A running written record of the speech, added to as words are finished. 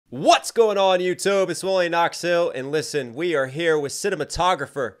What's going on, YouTube? It's only Knox Hill, and listen, we are here with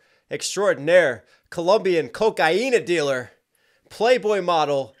cinematographer extraordinaire, Colombian cocaine dealer, Playboy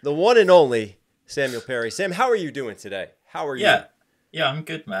model, the one and only Samuel Perry. Sam, how are you doing today? How are you? Yeah, I'm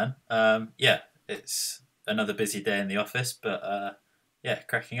good, man. Yeah, it's another busy day in the office, but yeah,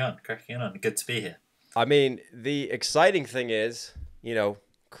 cracking on. Good to be here. I mean, the exciting thing is,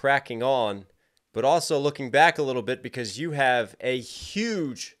 cracking on, but also looking back a little bit because you have a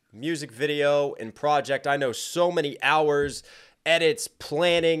huge music video and project. I know so many hours, edits,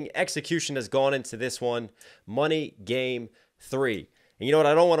 planning, execution has gone into this one, Money Game 3. And you know what?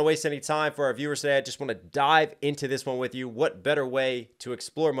 I don't want to waste any time for our viewers today. I just want to dive into this one with you. What better way to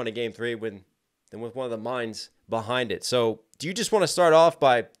explore Money Game 3 than with one of the minds behind it? So do you just want to start off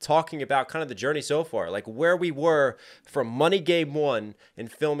by talking about kind of the journey so far, like where we were from Money Game 1 and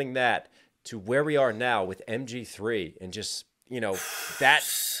filming that to where we are now with MG3 and just, that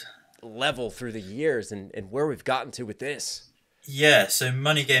level through the years and where we've gotten to with this? Yeah, so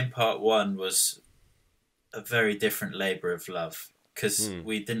Money Game Part 1 was a very different labour of love because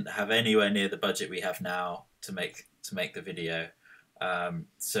we didn't have anywhere near the budget we have now to make the video.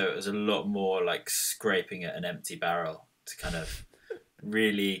 So it was a lot more like scraping at an empty barrel to kind of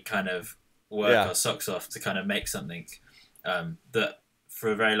really kind of work our socks off to kind of make something that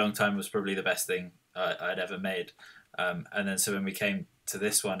for a very long time was probably the best thing I'd ever made. And then so when we came to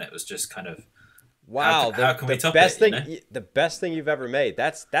this one, it was just kind of wow, how can we top best it? Thing, the best thing you've ever made.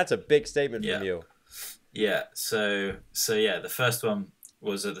 That's a big statement from you. Yeah. So yeah, the first one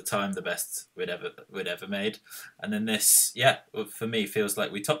was at the time the best we'd ever made, and then this, for me feels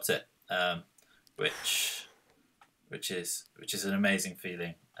like we topped it, which is an amazing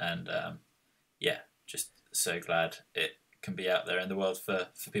feeling, and just so glad it can be out there in the world for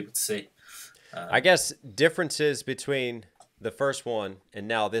people to see. I guess differences between the first one and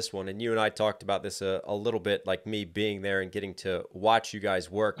now this one, and you and I talked about this a little bit, like me being there and getting to watch you guys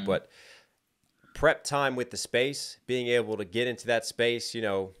work, but prep time with the space, being able to get into that space,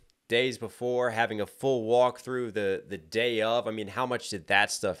 days before, having a full walkthrough the day of. I mean, how much did that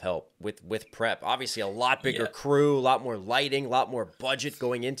stuff help with prep? Obviously, a lot bigger crew, a lot more lighting, a lot more budget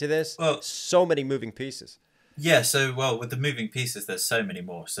going into this. Well, so many moving pieces. Yeah, so, with the moving pieces, there's so many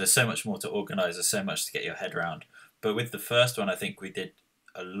more. So there's so much more to organise, there's so much to get your head around. But with the first one, I think we did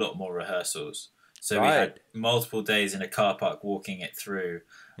a lot more rehearsals. So we had multiple days in a car park walking it through,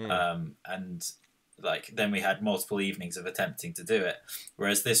 and then we had multiple evenings of attempting to do it.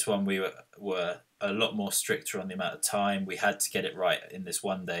 Whereas this one, we were a lot more stricter on the amount of time. We had to get it right in this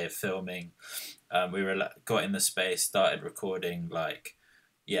one day of filming. We got in the space, started recording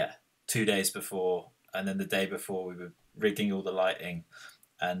 2 days before, and then the day before we were rigging all the lighting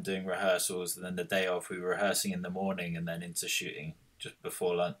and doing rehearsals, and then the day off we were rehearsing in the morning and then into shooting just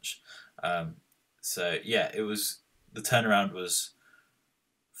before lunch. It was, the turnaround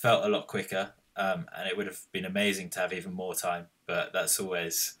felt a lot quicker. And it would have been amazing to have even more time, but that's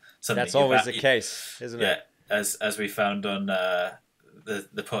always something. That's always the case, isn't it? As we found on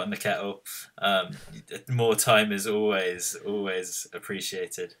the pot and the kettle, more time is always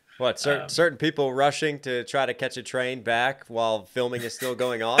appreciated. What, certain people rushing to try to catch a train back while filming is still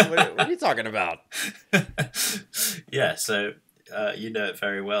going on? What are you talking about? Yeah, so you know it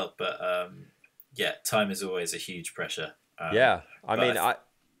very well, but time is always a huge pressure. I mean,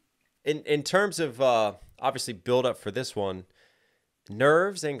 in terms of obviously build up for this one,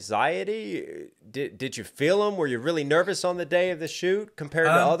 nerves, anxiety, did you feel them? Were you really nervous on the day of the shoot compared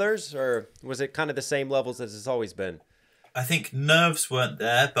to others, or was it kind of the same levels as it's always been? I think nerves weren't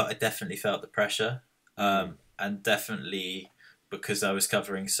there, but I definitely felt the pressure, and definitely because I was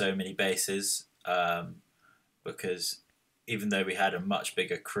covering so many bases. Because even though we had a much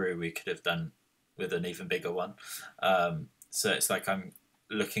bigger crew, we could have done with an even bigger one. So it's like I'm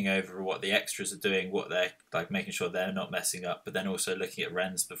looking over what the extras are doing, what they're making sure they're not messing up, but then also looking at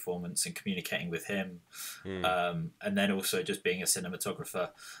Ren's performance and communicating with him, and then also just being a cinematographer,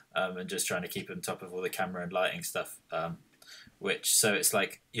 and just trying to keep on top of all the camera and lighting stuff. So it's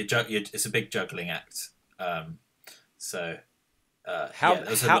like it's a big juggling act. There's a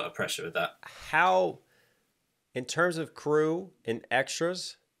lot of pressure with that. How, in terms of crew and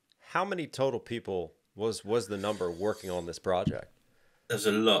extras, how many total people was the number working on this project? There's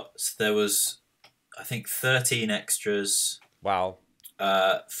a lot. So there was, I think, 13 extras. Wow.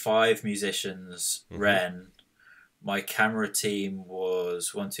 5 musicians. Ren. My camera team was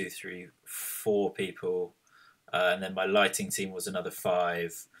 4 people, and then my lighting team was another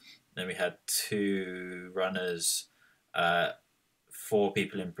 5. Then we had 2 runners, 4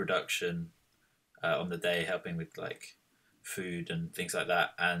 people in production on the day helping with food and things like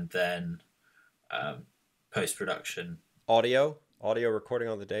that, and then post production, Audio recording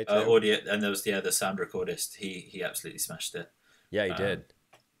on the day too. Audio, and there was the sound recordist. He absolutely smashed it. Yeah, he did.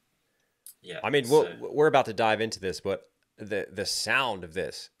 Yeah, I mean, we're about to dive into this, but the sound of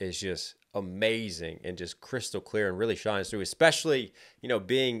this is just amazing and just crystal clear and really shines through, especially, you know,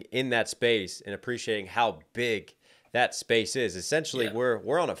 being in that space and appreciating how big that space is. Essentially,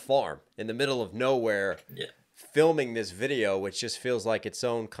 we're on a farm in the middle of nowhere, filming this video, which just feels like its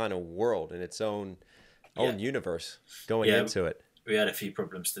own kind of world and its own universe going into it. We had a few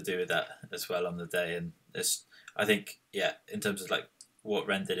problems to do with that as well on the day, and I think in terms of like what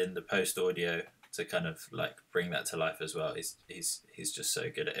Ren did in the post audio to kind of like bring that to life as well, he's just so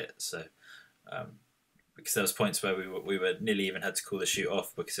good at it. So because there was points where we were nearly even had to call the shoot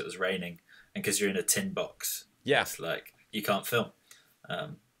off because it was raining, and because you're in a tin box, it's like you can't film.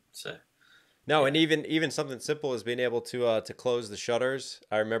 No, and even something simple as being able to close the shutters.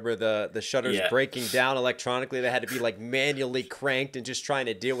 I remember the shutters breaking down electronically. They had to be like manually cranked, and just trying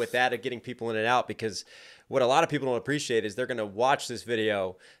to deal with that of getting people in and out, because what a lot of people don't appreciate is they're going to watch this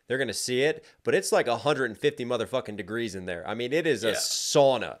video, they're going to see it, but it's like 150 motherfucking degrees in there. I mean, it is a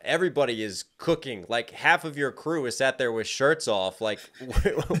sauna. Everybody is cooking. Like half of your crew is sat there with shirts off, like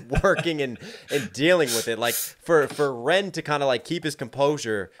working and dealing with it. Like for Ren to kind of like keep his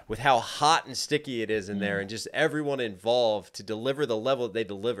composure with how hot and sticky it is in there, and just everyone involved to deliver the level that they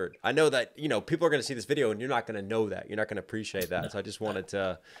delivered. I know that, you know, people are going to see this video and you're not going to know that. You're not going to appreciate that. So I just wanted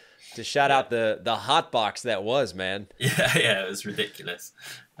to shout out the hot box that was, man. Yeah, it was ridiculous.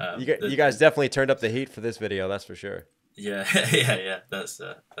 You guys definitely turned up the heat for this video, that's for sure. Yeah. That's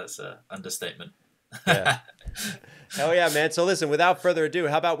a understatement. Yeah. Hell yeah, man. So listen, without further ado,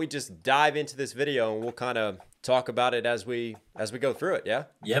 how about we just dive into this video and we'll kind of talk about it as we go through it, yeah?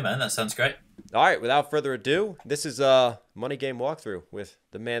 Yeah, man, that sounds great. All right, without further ado, this is a Money Game walkthrough with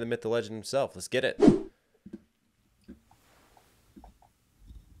the man, the myth, the legend himself. Let's get it.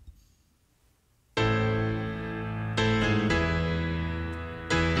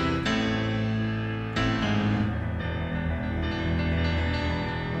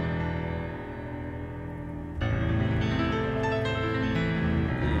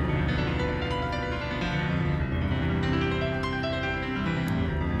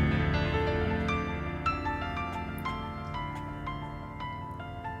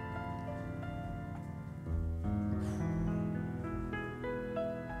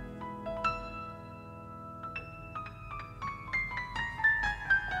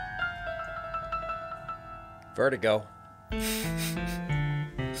 Vertigo.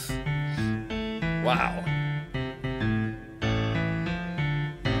 Wow.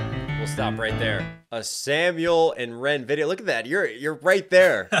 We'll stop right there. A Samuel and Ren video. Look at that. You're right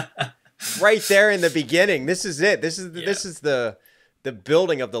there. Right there in the beginning. This is it. This is the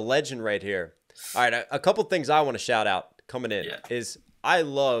building of the legend right here. All right, a couple things I want to shout out coming in is I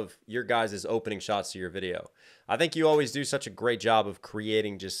love your guys' opening shots to your video. I think you always do such a great job of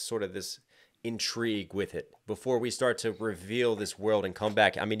creating just sort of this intrigue with it before we start to reveal this world and come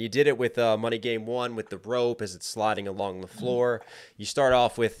back. I mean, you did it with Money Game 1 with the rope as it's sliding along the floor. You start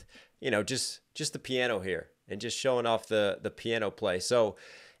off with, you know, just the piano here and just showing off the piano play. So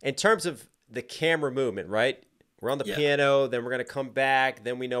in terms of the camera movement, right? We're on the piano, then we're going to come back.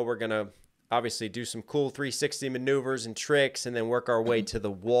 Then we know we're going to obviously do some cool 360 maneuvers and tricks and then work our way to the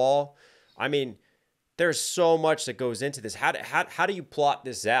wall. I mean, there's so much that goes into this. How do you plot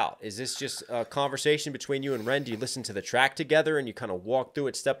this out? Is this just a conversation between you and Ren? Do you listen to the track together and you kind of walk through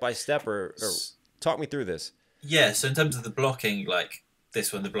it step by step, or talk me through this? Yeah, so in terms of the blocking, like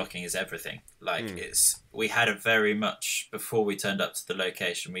this one, the blocking is everything. Like we had a very much, before we turned up to the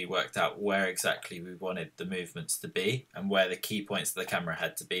location, we worked out where exactly we wanted the movements to be and where the key points of the camera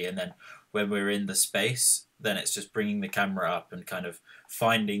had to be. And then when we're in the space, then it's just bringing the camera up and kind of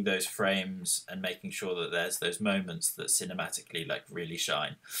finding those frames and making sure that there's those moments that cinematically like really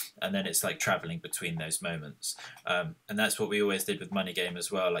shine. And then it's like traveling between those moments. And that's what we always did with Money Game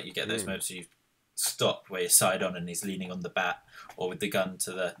as well. Like you get those moments where you stop where you're side on and he's leaning on the bat or with the gun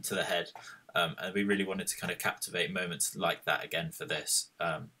to the head. And we really wanted to kind of captivate moments like that again for this.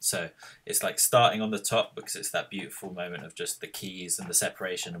 So it's like starting on the top because it's that beautiful moment of just the keys and the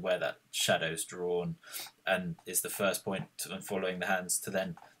separation of where that shadow's drawn and is the first point and following the hands to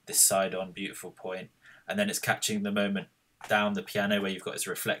then this side on beautiful point. And then it's catching the moment down the piano where you've got his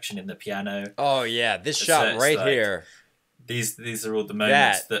reflection in the piano. Oh yeah, this shot right like, here. These are all the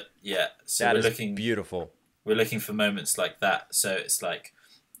moments that so that we're is looking beautiful. We're looking for moments like that. So it's like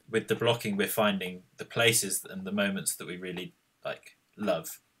with the blocking, we're finding the places and the moments that we really like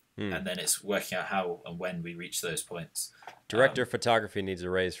love, and then it's working out how and when we reach those points. Director of photography needs a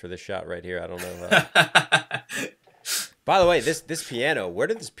raise for this shot right here. I don't know. By the way, this piano, where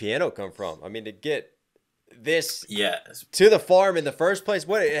did this piano come from? I mean, to get this to the farm in the first place,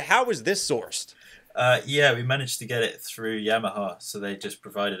 how was this sourced? We managed to get it through Yamaha, so they just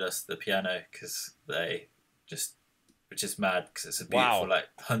provided us the piano which is mad because it's a beautiful, like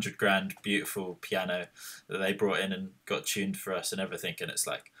 $100,000 beautiful piano that they brought in and got tuned for us and everything. And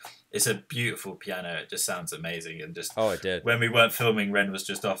it's a beautiful piano. It just sounds amazing. And just it did. When we weren't filming, Ren was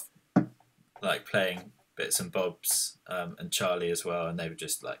just off, like playing bits and bobs, and Charlie as well. And they were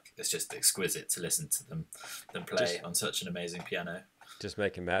just like, it's just exquisite to listen to them play on such an amazing piano. Just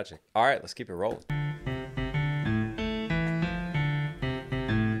making magic. All right, let's keep it rolling.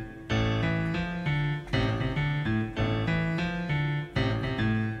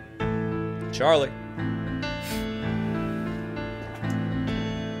 Charlie.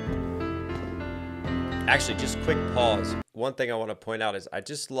 Actually, just quick pause. One thing I want to point out is I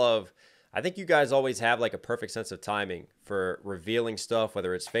think you guys always have like a perfect sense of timing for revealing stuff,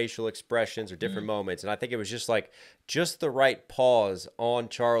 whether it's facial expressions or different moments. And I think it was just the right pause on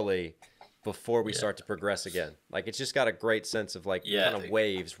Charlie before we start to progress again. Like, it's just got a great sense of kind of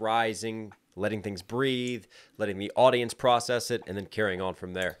waves rising, letting things breathe, letting the audience process it, and then carrying on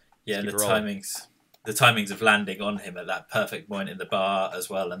from there. Yeah, and the timings of landing on him at that perfect point in the bar as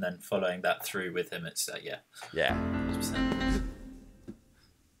well, and then following that through with him. It's 100%.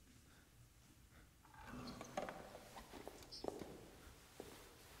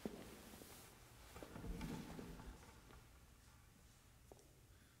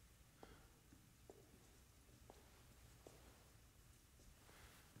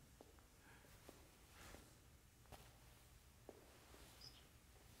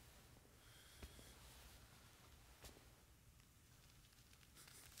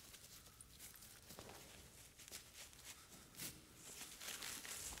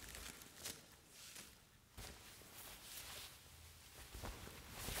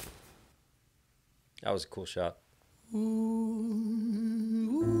 That was a cool shot. I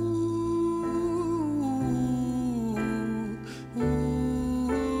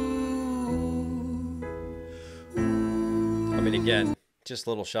mean, again, just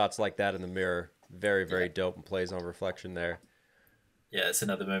little shots like that in the mirror. Very, very dope, and plays on reflection there. Yeah, it's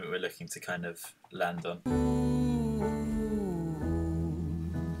another moment we're looking to kind of land on.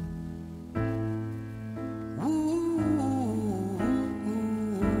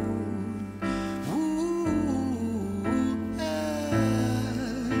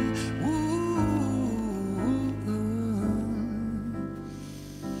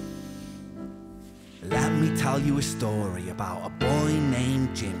 Tell you a story about a boy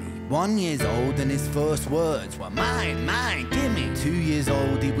named Jimmy. 1 year old and his first words were mine, gimme. 2 years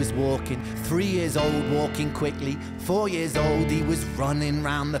old he was walking, 3 years old walking quickly, 4 years old he was running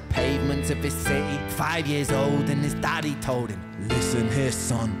round the pavements of his city. 5 years old and his daddy told him, listen here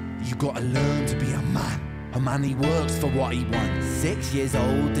son, you gotta learn to be a man. A man, he works for what he wants. 6 years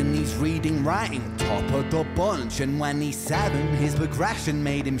old and he's reading, writing, top of the bunch. And when he's 7, his progression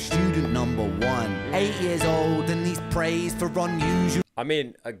made him student number 1. 8 years old and he's praised for unusual. I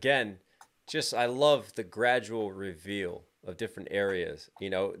mean, again, I love the gradual reveal of different areas. You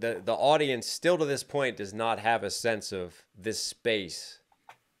know, the audience still to this point does not have a sense of this space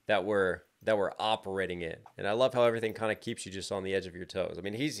that we're operating in. And I love how everything kind of keeps you just on the edge of your toes. I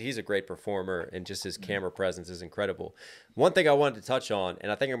mean, he's a great performer, and just his camera presence is incredible. One thing I wanted to touch on,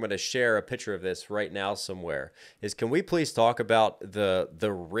 and I think I'm going to share a picture of this right now somewhere, is can we please talk about the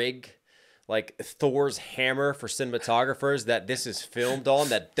rig, like Thor's hammer for cinematographers that this is filmed on,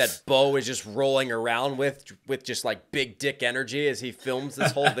 that Bo is just rolling around with just like big dick energy as he films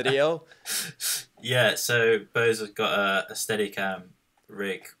this whole video? Yeah, so Bo's got a Steadicam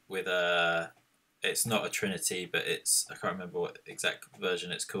rig with it's not a Trinity, but I can't remember what exact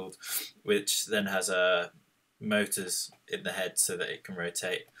version it's called, which then has motors in the head so that it can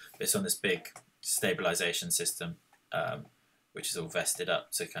rotate. It's on this big stabilization system, which is all vested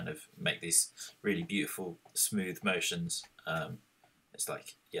up to kind of make these really beautiful smooth motions. It's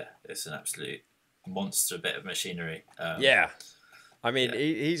it's an absolute monster bit of machinery. I mean,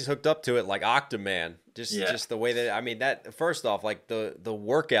 he's hooked up to it like Octoman. Just the way that, I mean, that first off, like the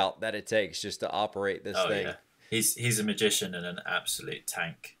workout that it takes just to operate this thing. Yeah. He's a magician and an absolute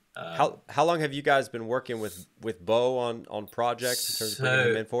tank. How long have you guys been working with Bo on projects in terms of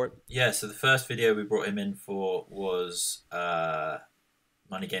bringing him in for it? Yeah, so the first video we brought him in for was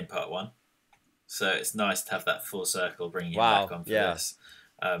Money Game Part 1. So it's nice to have that full circle, bringing him back on for this.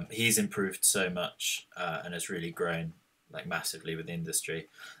 He's improved so much and has really grown like massively with the industry.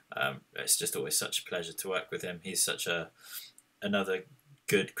 It's just always such a pleasure to work with him. He's such another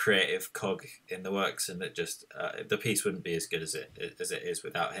good creative cog in the works, and it just the piece wouldn't be as good as it is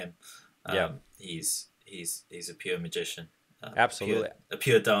without him. He's a pure magician. Absolutely, a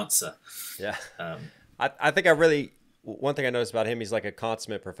pure dancer. Yeah. I think one thing I noticed about him, he's like a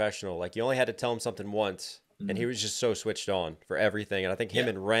consummate professional. Like, you only had to tell him something once, and he was just so switched on for everything. And I think him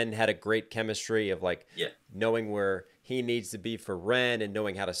and Ren had a great chemistry of like knowing where he needs to be for Ren and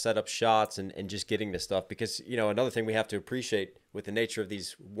knowing how to set up shots and just getting this stuff. Because, you know, another thing we have to appreciate with the nature of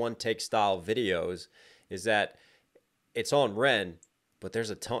these one-take style videos is that it's on Ren, but there's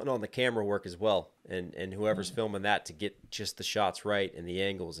a ton on the camera work as well. And whoever's filming that to get just the shots right and the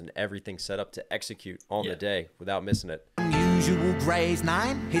angles and everything set up to execute on the day without missing it. Unusual grades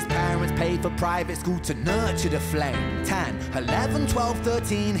 9. His parents paid for private school to nurture the flame. 10, 11, 12,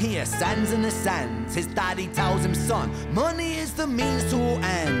 13. He ascends and ascends. His daddy tells him, son, money is the means to all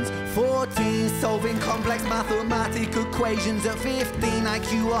ends. 14, solving complex mathematical equations. At 15,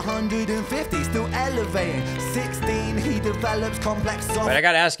 IQ 150, still elevating. 16, he develops complex software. But I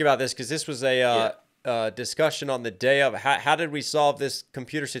got to ask you about this because this was a discussion on the day of how did we solve this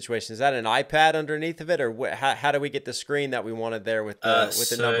computer situation? Is that an iPad underneath of it, or how do we get the screen that we wanted there with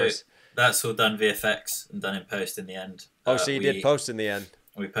the numbers? That's all done VFX and done in post in the end. Oh, so you did post in the end?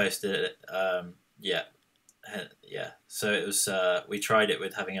 We posted it. So it was. We tried it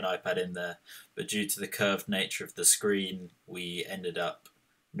with having an iPad in there, but due to the curved nature of the screen, we ended up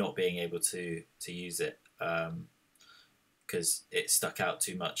not being able to use it. Because it stuck out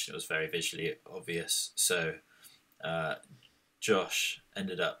too much and it was very visually obvious. So Josh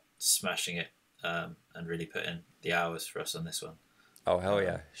ended up smashing it and really put in the hours for us on this one. Oh, hell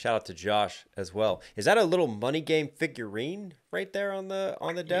yeah. Shout out to Josh as well. Is that a little Money Game figurine right there on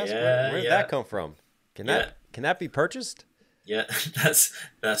the desk? Where did that come from? Can that be purchased? Yeah,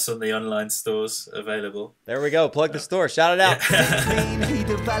 that's on the online stores available. There we go. Plug the store. Shout it out. Yeah. He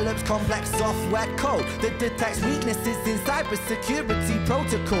develops complex software code that detects weaknesses in cybersecurity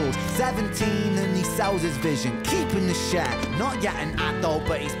protocols. 17, and he sells his vision, keeping the share. Not yet an adult,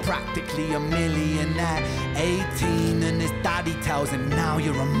 but he's practically a millionaire. 18, and his daddy tells him, now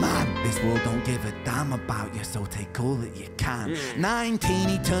you're a man. This world don't give a damn about you, so take all that you can. 19,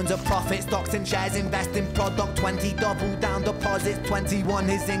 he turns a profit, stocks and shares, invest in product. 20, double down deposits. 21,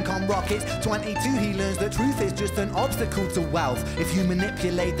 his income rockets. 22, he learns that truth is just an obstacle to wealth. If you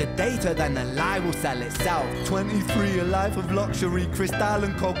manipulate the data, then the lie will sell itself. 23, a life of luxury, crystal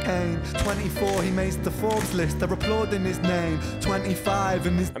and cocaine. 24, he makes the Forbes list, they're applauding his name. 25,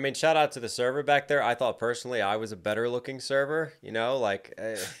 and his... I mean, shout out to the server back there. I thought personally I was a better looking server, you know, like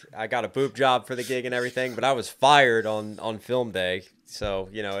I got a boob job for the gig and everything, but I was fired on film day. So,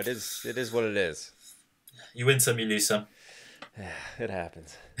 you know, it is what it is. You win some, you lose some. It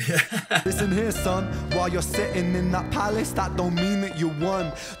happens. Listen here, son, while you're sitting in that palace, that don't mean that you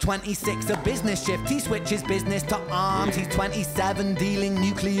won. 26, a business shift, he switches business to arms. He's 27, dealing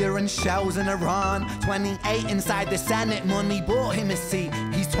nuclear and shells in Iran. 28, inside the Senate, money bought him a seat.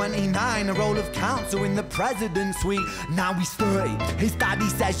 He's 29, a role of counsel in the president's suite. Now he's 30, his daddy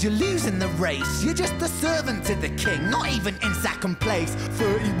says you're losing the race. You're just a servant to the king, not even in second place.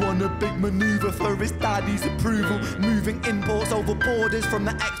 31, a big maneuver for his daddy's approval. Moving imports over borders from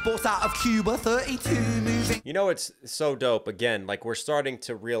the exports out of Cuba. 32, moving. You know, it's so dope. Again, like, we're starting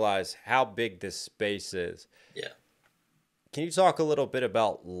to realize how big this space is. Yeah. Can you talk a little bit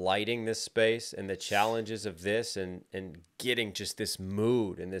about lighting this space and the challenges of this and getting just this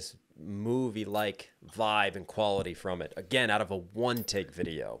mood and this movie-like vibe and quality from it? Again, out of a one-take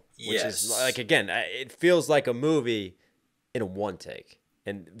video. Which is, like, again, it feels like a movie in a one-take.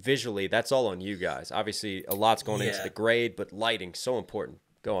 And visually, that's all on you guys. Obviously, a lot's going into the grade, but lighting, so important.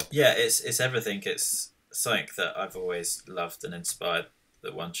 Go on. Yeah, it's everything. It's something that I've always loved and inspired,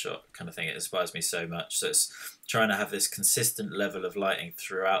 the one-shot kind of thing. It inspires me so much. So it's trying to have this consistent level of lighting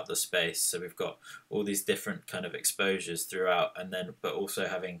throughout the space. So we've got all these different kind of exposures throughout, and then but also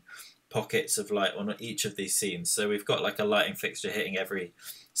having pockets of light on each of these scenes. So we've got like a lighting fixture hitting every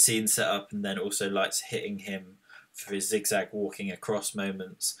scene setup, and then also lights hitting him for his zigzag walking across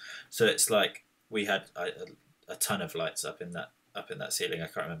moments. So it's like we had a ton of lights up in that ceiling. I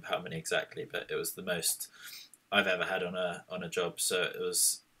can't remember how many exactly, but it was the most I've ever had on a job. So it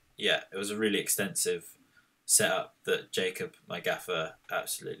was a really extensive setup that Jacob, my gaffer,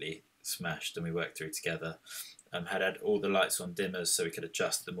 absolutely smashed, and we worked through together. Had all the lights on dimmers so we could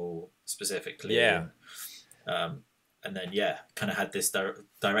adjust them all specifically. Yeah. And then, kind of had this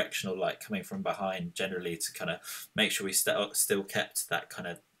directional light coming from behind generally to kind of make sure we still kept that kind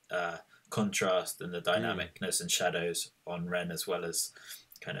of contrast and the dynamicness and shadows on Ren, as well as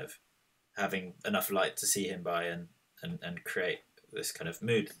kind of having enough light to see him by and create this kind of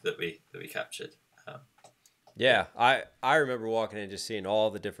mood that we captured. Yeah, I remember walking in and just seeing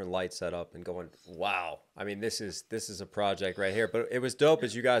all the different lights set up and going, wow. I mean, this is a project right here. But it was dope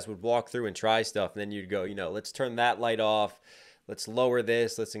as you guys would walk through and try stuff, and then you'd go, let's turn that light off, let's lower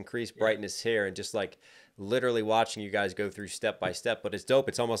this, let's increase brightness here, and just like literally watching you guys go through step by step. But it's dope.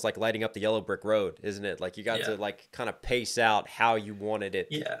 It's almost like lighting up the yellow brick road, isn't it? Like you got to like kind of pace out how you wanted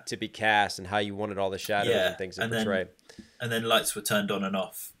it to be cast and how you wanted all the shadows and things to portray. And then lights were turned on and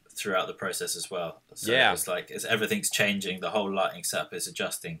off throughout the process as well. So it was like as everything's changing, the whole lighting setup is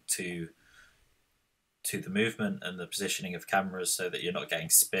adjusting to the movement and the positioning of cameras so that you're not getting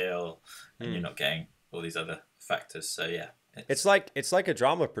spill and you're not getting all these other factors. So yeah. It's like a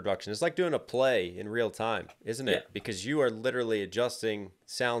drama production. It's like doing a play in real time, isn't it? Because you are literally adjusting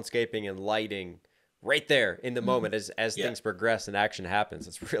soundscaping and lighting right there in the moment as things progress and action happens.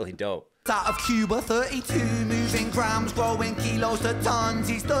 It's really dope. Out of Cuba, 32 moving grams, growing kilos to tons.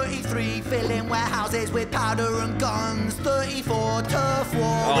 He's 33, filling warehouses with powder and guns. 34, turf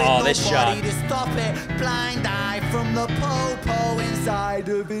war with this nobody shot to stop it. Blind eye from the po-po inside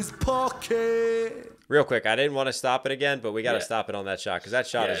of his pocket. Real quick, I didn't want to stop it again, but we got to stop it on that shot because that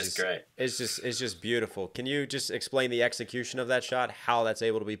shot is just great. It's just beautiful. Can you just explain the execution of that shot, how that's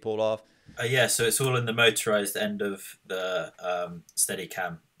able to be pulled off? So it's all in the motorized end of the steady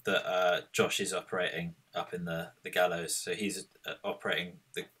cam that Josh is operating up in the gallows. So he's operating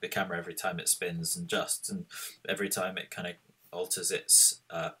the camera every time it spins and every time it kind of alters its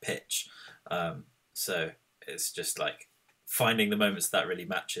pitch. So it's just like finding the moments that really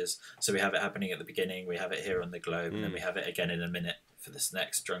matches. So we have it happening at the beginning, we have it here on the globe, and then we have it again in a minute for this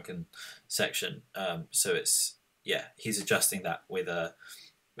next drunken section. So it's he's adjusting that with an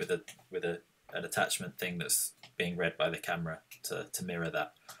attachment thing that's being read by the camera to mirror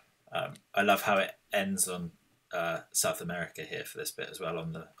that. I love how it ends on South America here for this bit as well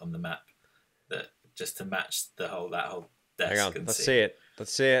on the map, that just to match that whole desk. Hang on, let's see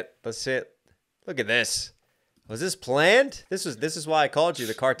it. Look at this. Was this planned? This is why I called you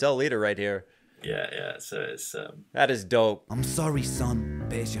the cartel leader right here. Yeah. So it's that is dope. I'm sorry, son,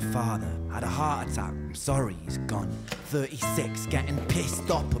 but it's your father. Had a heart attack. I'm sorry, he's gone. 36, getting pissed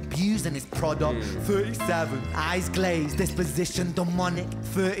off, abusing his product. 37, eyes glazed, disposition demonic.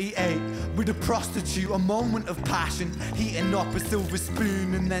 38, with a prostitute, a moment of passion, heating up a silver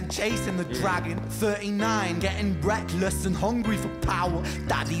spoon and then chasing the dragon. 39, getting reckless and hungry for power.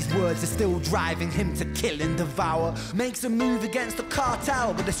 Daddy's words are still driving him to kill and devour. Makes a move against the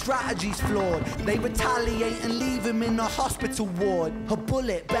cartel, but the strategy's flawed. They retaliate and leave him in a hospital ward. A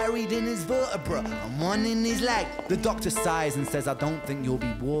bullet buried in his vertebra and one in his leg. The doctor sighs and says, I don't think you'll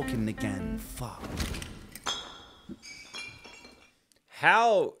be walking again. Fuck.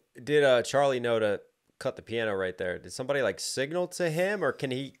 How did Charlie know to cut the piano right there? Did somebody like signal to him, or can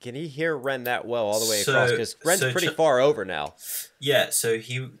he hear Ren that well all the way across? Because Ren's pretty far over now. Yeah, so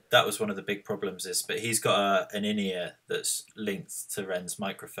that was one of the big problems but he's got an in-ear that's linked to Ren's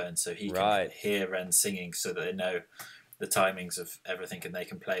microphone, so he can hear Ren singing, so that they know the timings of everything and they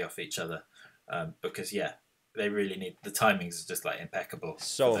can play off each other. Because they really need the timings are just like impeccable.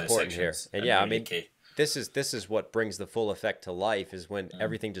 So important here, and really I mean, key. This is what brings the full effect to life, is when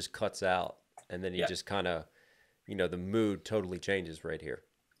everything just cuts out. And then you just kind of, the mood totally changes right here.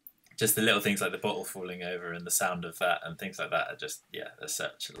 Just the little things like the bottle falling over and the sound of that and things like that are just, they're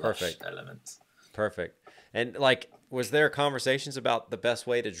such lush elements. Perfect. And like, was there conversations about the best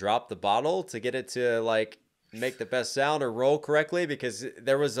way to drop the bottle to get it to like make the best sound or roll correctly? Because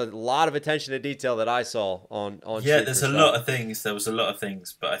there was a lot of attention to detail that I saw on there's a lot of things. There was a lot of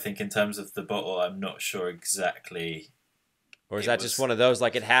things, but I think in terms of the bottle, I'm not sure exactly. Or is that just one of those,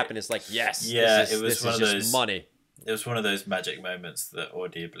 like it happened, it's like, yes, it was one of those money. It was one of those magic moments that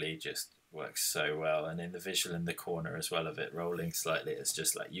audibly just works so well, and in the visual in the corner as well of it rolling slightly, it's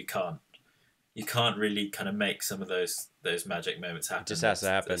just like you can't really kind of make some of those magic moments happen. It just has to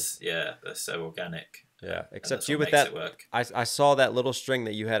happen. They're so organic. Yeah, except you with that, I saw that little string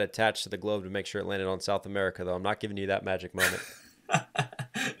that you had attached to the globe to make sure it landed on South America, though. I'm not giving you that magic moment.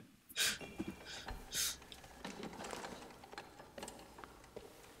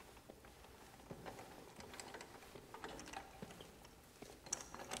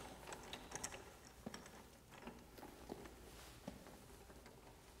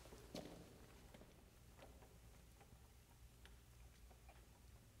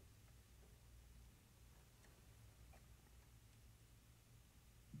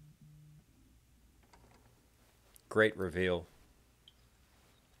 Great reveal.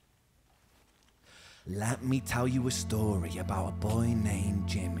 Let me tell you a story about a boy named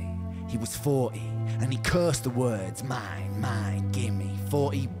Jimmy. He was 40 and he cursed the words, mine, mine, gimme.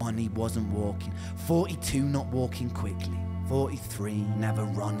 41 he wasn't walking, 42 not walking quickly, 43 never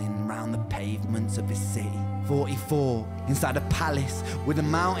running round the pavements of his city, 44 inside a palace with a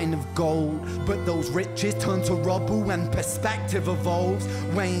mountain of gold. But those riches turn to rubble when perspective evolves.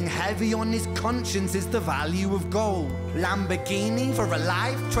 Weighing heavy on his conscience is the value of gold. Lamborghini for a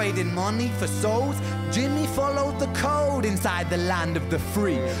life, trading money for souls. Jimmy followed the code inside the land of the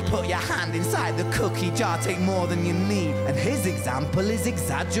free. Put your hand inside the cookie jar, take more than you need. And his example is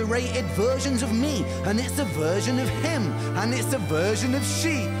exaggerated versions of me. And it's a version of him, and it's a version of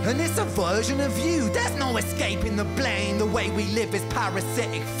she, and it's a version of you. There's no escaping the blame. The way we live is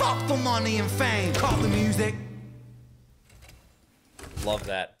parasitic. Fuck the money and fame. Cut the music. Love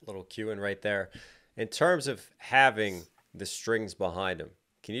that little cue in right there. In terms of having the strings behind him,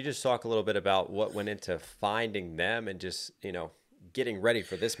 can you just talk a little bit about what went into finding them and just, you know, getting ready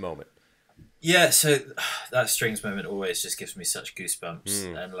for this moment? Yeah, so that strings moment always just gives me such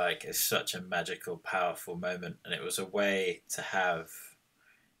goosebumps, and like it's such a magical, powerful moment. And it was a way to have,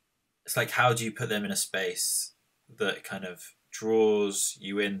 it's like, how do you put them in a space that kind of draws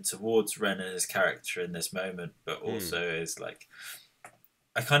you in towards Ren and his character in this moment, but also is like,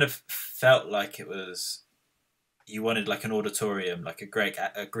 I kind of felt like it was, you wanted like an auditorium, like a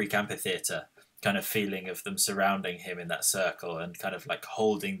Greek amphitheater kind of feeling of them surrounding him in that circle and kind of like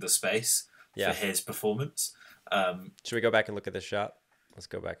holding the space for his performance. Should we go back and look at this shot? Let's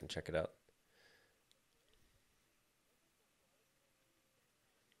go back and check it out.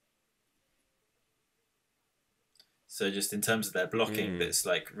 So just in terms of their blocking, that's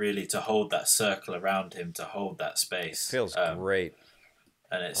like really to hold that circle around him, to hold that space. It feels great.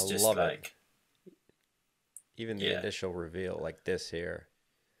 And it's just like... Even the initial reveal, like this here.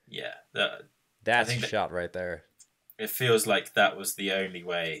 Yeah. That's a shot right there. It feels like that was the only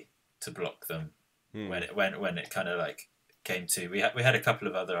way to block them when it kind of like came to... We had a couple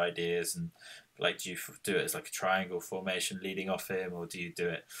of other ideas, and like, do you do it as like a triangle formation leading off him, or do you do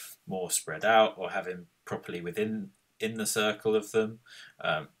it more spread out, or have him properly in the circle of them?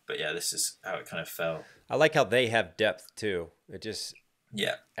 But yeah, this is how it kind of fell. I like how they have depth too. It just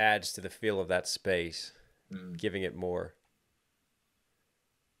adds to the feel of that space, giving it more.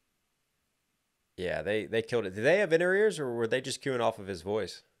 Yeah, they killed it. Did they have inner ears, or were they just cueing off of his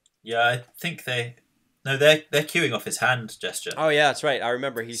voice? Yeah, I think they're cueing off his hand gesture. Oh yeah, that's right. I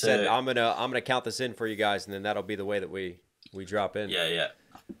remember he said, "I'm gonna count this in for you guys, and then that'll be the way that we drop in." Yeah.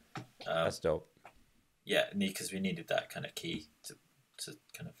 That's dope. Yeah, because we needed that kind of key to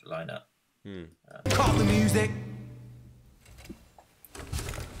kind of line up. Call the music.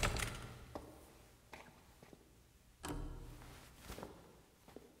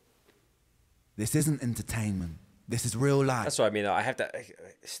 This isn't entertainment. This is real life. That's what I mean. I have to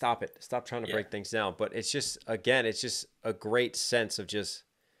stop it. Stop trying to break things down. But it's just, again, it's just a great sense of just,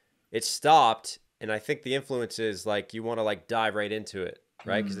 it stopped. And I think the influence is like, you want to like dive right into it,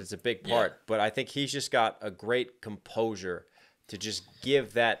 right? Because it's a big part. But I think he's just got a great composure to just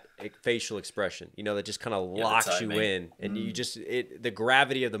give that facial expression, you know, that just kind of locks you in. And you just, the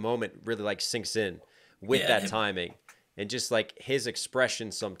gravity of the moment really like sinks in with that timing. And just like his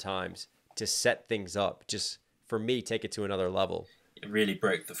expression sometimes to set things up, just for me, take it to another level. It really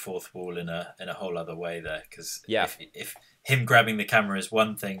broke the fourth wall in a whole other way there, because if him grabbing the camera is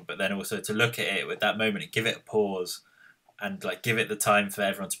one thing, but then also to look at it with that moment and give it a pause and like give it the time for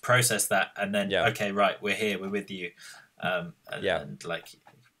everyone to process that, and then okay, right, we're here, we're with you, and like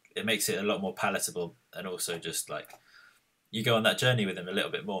it makes it a lot more palatable, and also just like you go on that journey with him a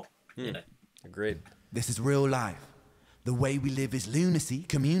little bit more. You know, agreed. This is real life. The way we live is lunacy.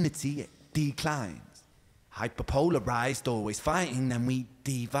 Community declines. Hyperpolarized, always fighting, then we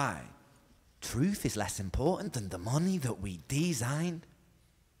divide. Truth is less important than the money that we designed.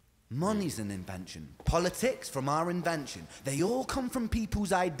 Money's an invention. Politics from our invention. They all come from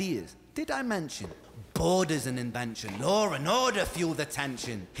people's ideas. Did I mention? Border's an invention. Law and order fuel the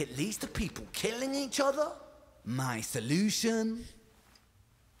tension. It leads to people killing each other. My solution?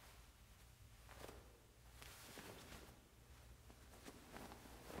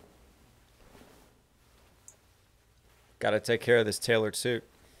 Got to take care of this tailored suit.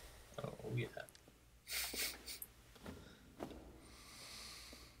 Oh yeah.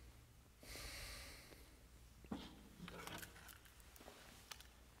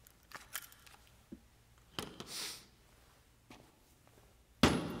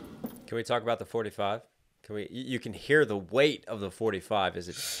 Can we talk about the 45? Can we? You can hear the weight of the 45 as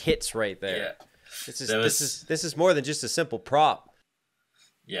it hits right there. Yeah. This is more than just a simple prop.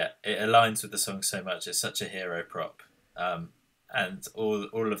 Yeah, it aligns with the song so much. It's such a hero prop, and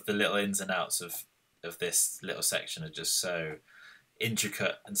all of the little ins and outs of this little section are just so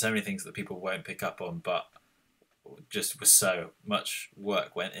intricate, and so many things that people won't pick up on, but just was so much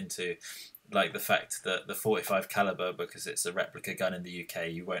work went into, like the fact that the 45 caliber, because it's a replica gun in the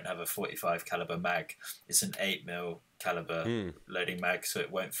UK, you won't have a 45 caliber mag. It's an 8mm caliber loading mag, so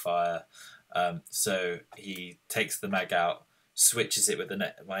it won't fire. So he takes the mag out, switches it with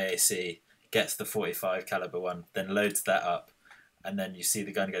my AC, gets the 45 caliber one, then loads that up, and then you see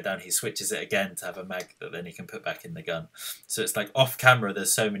the gun go down. He switches it again to have a mag that then he can put back in the gun. So it's like off camera,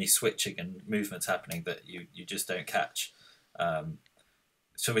 there's so many switching and movements happening that you just don't catch.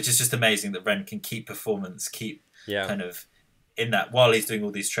 So which is just amazing that Ren can keep performance, kind of in that, while he's doing all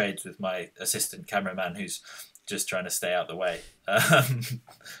these trades with my assistant cameraman who's just trying to stay out the way.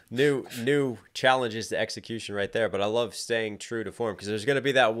 New challenges to execution right there, but I love staying true to form, because there's going to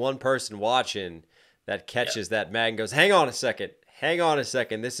be that one person watching that catches that mag and goes, hang on a second,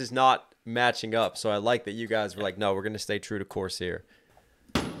 this is not matching up. So I like that you guys were like, no, we're going to stay true to course here.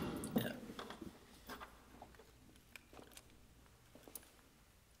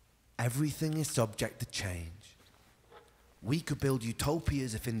 Everything is subject to change. We could build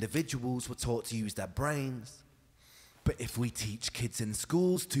utopias if individuals were taught to use their brains. But if we teach kids in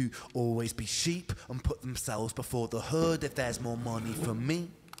schools to always be sheep and put themselves before the herd if there's more money for me,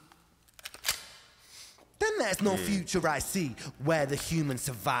 then there's no future I see where the humans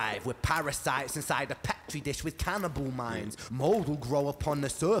survive with parasites inside a petri dish with cannibal minds. Mold will grow upon the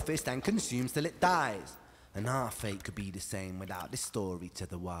surface and consume till it dies. And our fate could be the same without this story to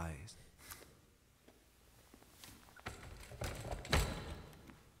the wise.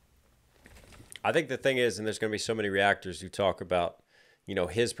 I think the thing is, and there's going to be so many reactors who talk about,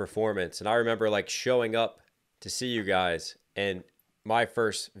 his performance. And I remember like showing up to see you guys, and my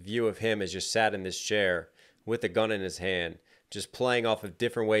first view of him is just sat in this chair with a gun in his hand, just playing off of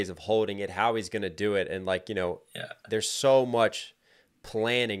different ways of holding it, how he's going to do it. And like, there's so much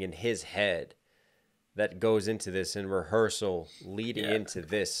planning in his head that goes into this in rehearsal, leading into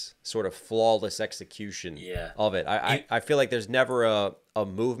this sort of flawless execution of it. I feel like there's never a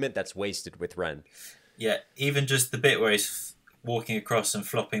movement that's wasted with Ren. Yeah, even just the bit where he's walking across and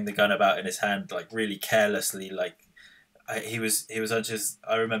flopping the gun about in his hand, like really carelessly, like he was just,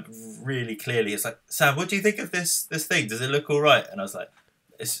 I remember really clearly, it's like, Sam, what do you think of this thing? Does it look all right? And I was like,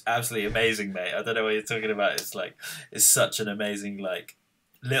 it's absolutely amazing, mate. I don't know what you're talking about. It's like, it's such an amazing, like,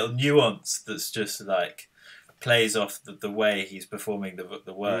 little nuance that's just like plays off the way he's performing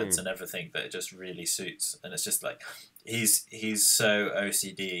the words and everything, that it just really suits. And it's just like he's so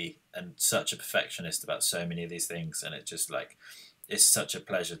OCD and such a perfectionist about so many of these things, and it just like it's such a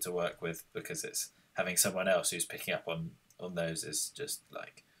pleasure to work with, because it's having someone else who's picking up on those is just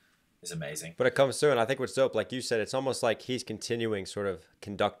like is amazing. But it comes through, and I think what's dope, like you said, it's almost like he's continuing sort of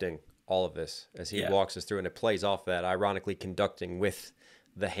conducting all of this as he walks us through, and it plays off that, ironically conducting with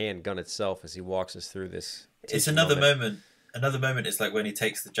the handgun itself as he walks us through this. It's another moment. Another moment is like when he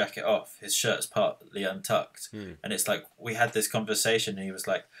takes the jacket off, his shirt's partly untucked, and it's like we had this conversation, and he was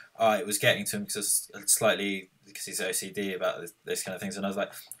like, it was getting to him because he's OCD about this kind of things, and I was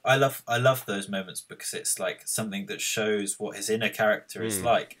like, I love those moments, because it's like something that shows what his inner character is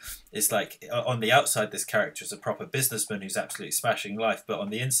like. It's like on the outside, this character is a proper businessman who's absolutely smashing life, but on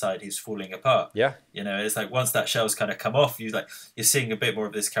the inside, he's falling apart. Yeah, it's like once that shell's kind of come off, you're seeing a bit more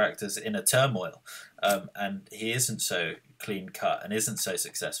of this character's inner turmoil, and he isn't so clean cut and isn't so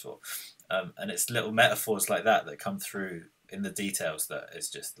successful, and it's little metaphors like that come through in the details that is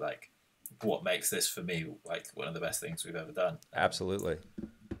just like what makes this for me like one of the best things we've ever done. Absolutely.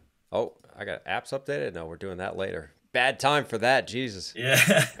 Oh, I got apps updated? No, we're doing that later. Bad time for that, Jesus.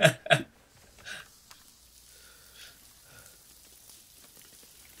 Yeah.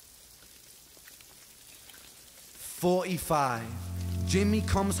 45. Jimmy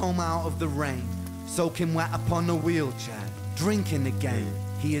comes home out of the rain, soaking wet upon a wheelchair, drinking again.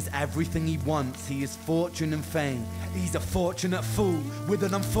 He is everything he wants. He is fortune and fame. He's a fortunate fool with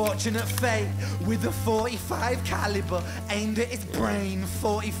an unfortunate fate. With a 45 caliber aimed at his brain.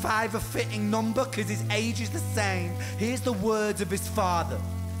 45 a fitting number cause his age is the same. Here's the words of his father.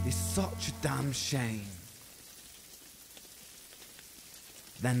 It's such a damn shame.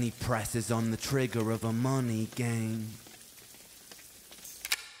 Then he presses on the trigger of a money game.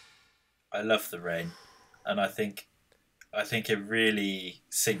 I love the rain, and I think it really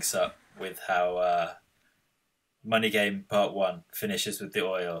syncs up with how Money Game Part 1 finishes with the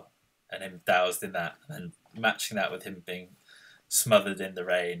oil and him doused in that, and matching that with him being smothered in the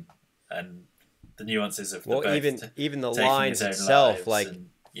rain, and the nuances of even the lines itself, like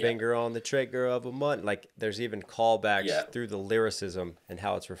finger on the trigger of a month. Like there's even callbacks through the lyricism and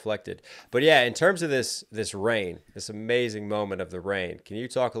how it's reflected. But yeah, in terms of this rain, this amazing moment of the rain, can you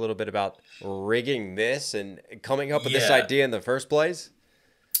talk a little bit about rigging this and coming up with this idea in the first place?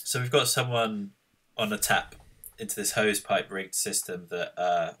 So we've got someone on a tap into this hose pipe rigged system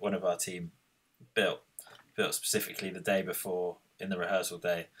that one of our team built specifically the day before in the rehearsal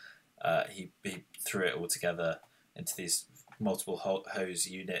day. He threw it all together into these multiple hose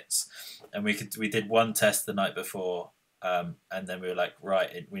units, and we did one test the night before, and then we were like,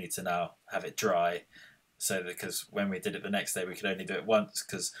 right, we need to now have it dry, so because when we did it the next day we could only do it once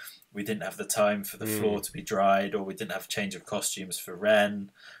because we didn't have the time for the floor to be dried, or we didn't have change of costumes for Ren,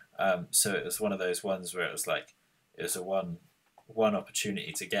 so it was one of those ones where it was like it was a one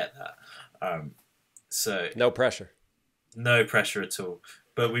opportunity to get that, so no pressure at all,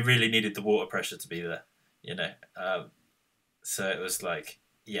 but we really needed the water pressure to be there, so it was like,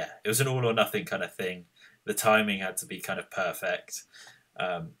 it was an all or nothing kind of thing. The timing had to be kind of perfect,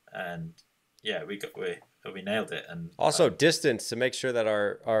 and we nailed it. And also distance to make sure that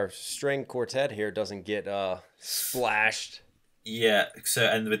our string quartet here doesn't get splashed. Yeah, so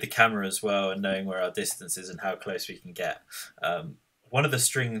and with the camera as well, and knowing where our distance is and how close we can get. One of the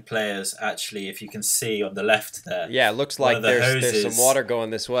string players, actually, if you can see on the left there. Yeah, it looks like there's some water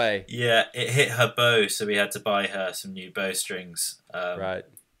going this way. Yeah, it hit her bow, so we had to buy her some new bow strings. Right.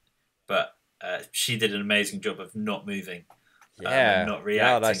 But she did an amazing job of not moving. Yeah, not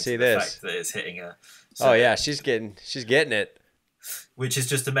reacting to the fact that it's hitting her. So, she's getting it. Which is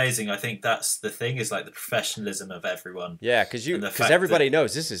just amazing. I think that's the thing, is like the professionalism of everyone. Yeah, because everybody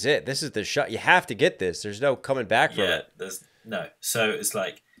knows this is it. This is the shot. You have to get this. There's no coming back from it. No. So it's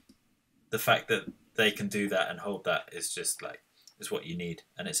like the fact that they can do that and hold that is just like, is what you need.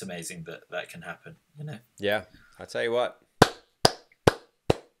 And it's amazing that can happen, Yeah. I'll tell you what.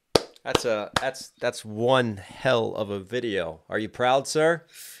 That's one hell of a video. Are you proud, sir?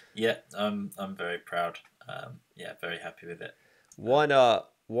 Yeah, I'm very proud. Very happy with it.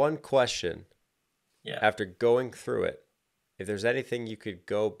 One question. Yeah. After going through it, if there's anything you could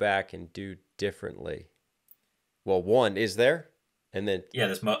go back and do differently. Well, one, is there? And then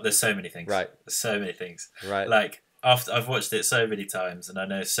there's so many things. Right. There's so many things. Right. Like after I've watched it so many times, and I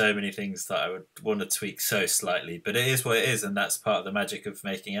know so many things that I would want to tweak so slightly, but it is what it is, and that's part of the magic of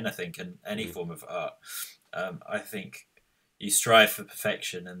making anything and any form of art. I think you strive for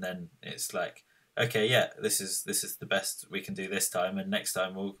perfection, and then it's like, okay, this is the best we can do this time, and next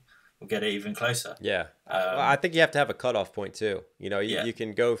time we'll get it even closer. Yeah. I think you have to have a cutoff point too. You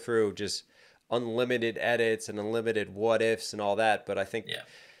can go through just unlimited edits and unlimited what ifs and all that, but I think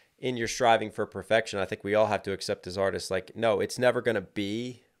in your striving for perfection, I think we all have to accept as artists, like, no, it's never going to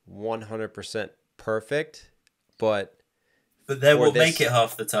be 100% perfect, but they will make it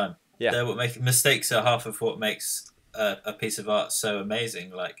half the time. Yeah. They will make mistakes are half of what makes a piece of art so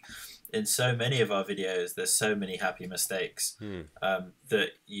amazing. Like in so many of our videos, there's so many happy mistakes that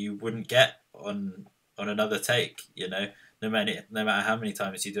you wouldn't get on another take, no matter how many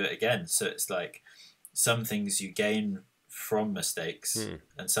times you do it again. So it's like some things you gain from mistakes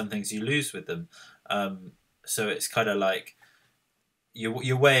and some things you lose with them. So it's kind of like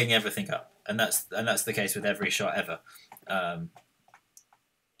you're weighing everything up, and that's the case with every shot ever.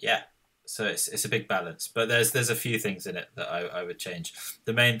 So it's a big balance, but there's a few things in it that I would change.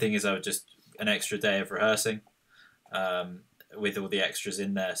 The main thing is I would just an extra day of rehearsing with all the extras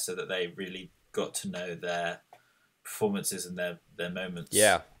in there, so that they really got to know their performances and their moments.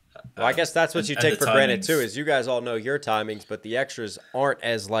 Yeah. Well, I guess that's what you take for granted too, is you guys all know your timings, but the extras aren't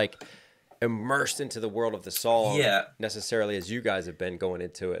as like immersed into the world of the song necessarily as you guys have been going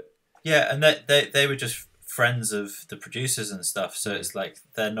into it. Yeah, and they were just friends of the producers and stuff, so it's like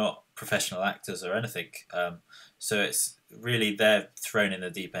they're not professional actors or anything. So it's really they're thrown in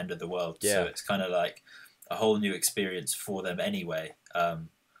the deep end of the world. Yeah. So it's kind of like a whole new experience for them anyway.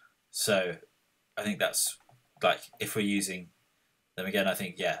 So I think that's like, if we're using them again, I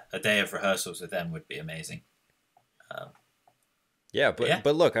think a day of rehearsals with them would be amazing.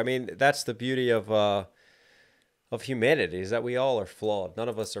 But look, I mean, that's the beauty of humanity, is that we all are flawed. None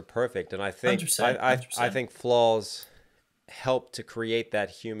of us are perfect, and I think 100%. I think flaws help to create that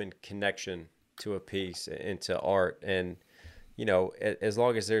human connection to a piece, into art, and as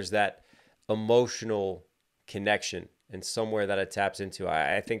long as there's that emotional connection and somewhere that it taps into,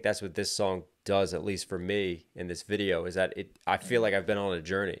 I think that's what this song does, at least for me in this video, is that I feel like I've been on a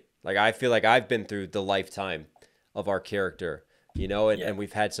journey. Like I feel like I've been through the lifetime of our character, and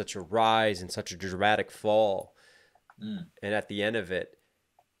we've had such a rise and such a dramatic fall. And at the end of it,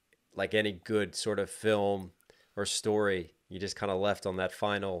 like any good sort of film or story, you just kind of left on that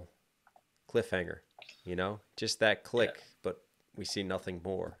final cliffhanger, you know, just that click, but we see nothing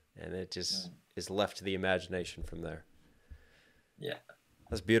more, and it just is left to the imagination from there. Yeah.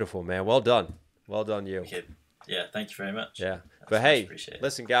 That's beautiful, man. Well done. Well done, you. Okay. Yeah, thank you very much. Yeah. But hey,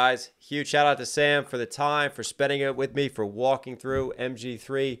 listen, guys, huge shout out to Sam for the time, for spending it with me, for walking through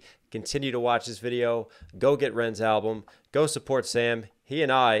MG3. Continue to watch this video. Go get Ren's album. Go support Sam. He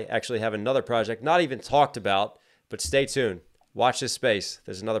and I actually have another project, not even talked about, but stay tuned. Watch this space.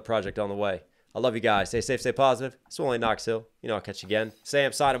 There's another project on the way. I love you guys. Stay safe, stay positive. It's only Knox Hill. You know, I'll catch you again.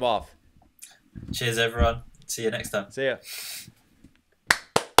 Sam, sign him off. Cheers, everyone. See you next time. See ya.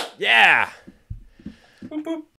 Yeah. Boop, boop.